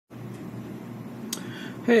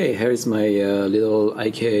Hey, here's my little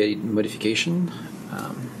iCade modification.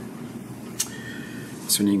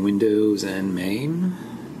 It's running Windows and Mame.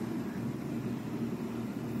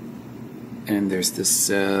 And there's this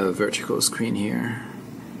vertical screen here.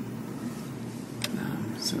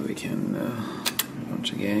 So we can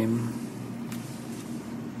launch a game.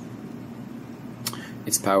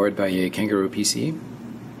 It's powered by a Kangaroo PC.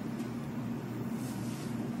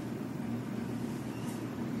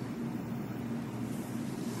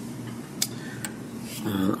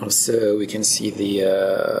 Also, we can see the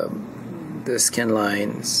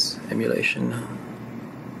scanlines emulation.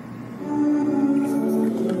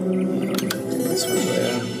 This one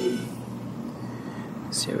there.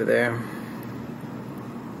 See over there.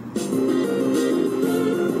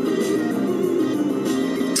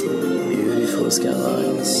 Beautiful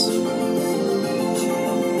scanlines.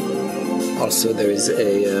 Also, there is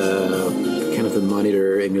a kind of a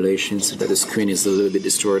monitor emulation so that the screen is a little bit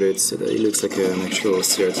distorted so that it looks like an actual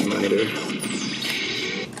CRT monitor.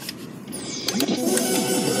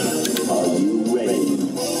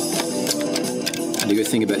 The good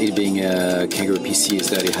thing about it being a Kangaroo PC is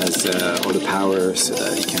that it has all the power so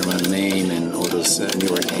that it can run Mame and all those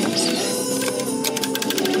newer games.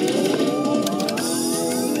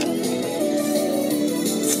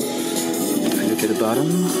 If I look at the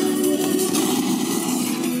bottom,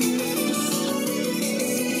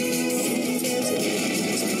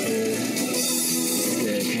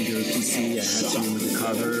 I had to remove the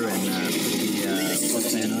cover and put the plug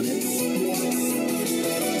fan on it.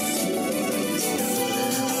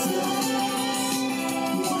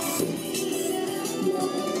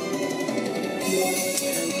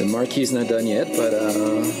 The marquee is not done yet, but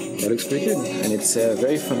that looks pretty good, and it's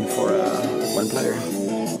very fun for one player.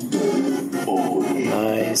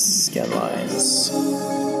 Nice scan lines.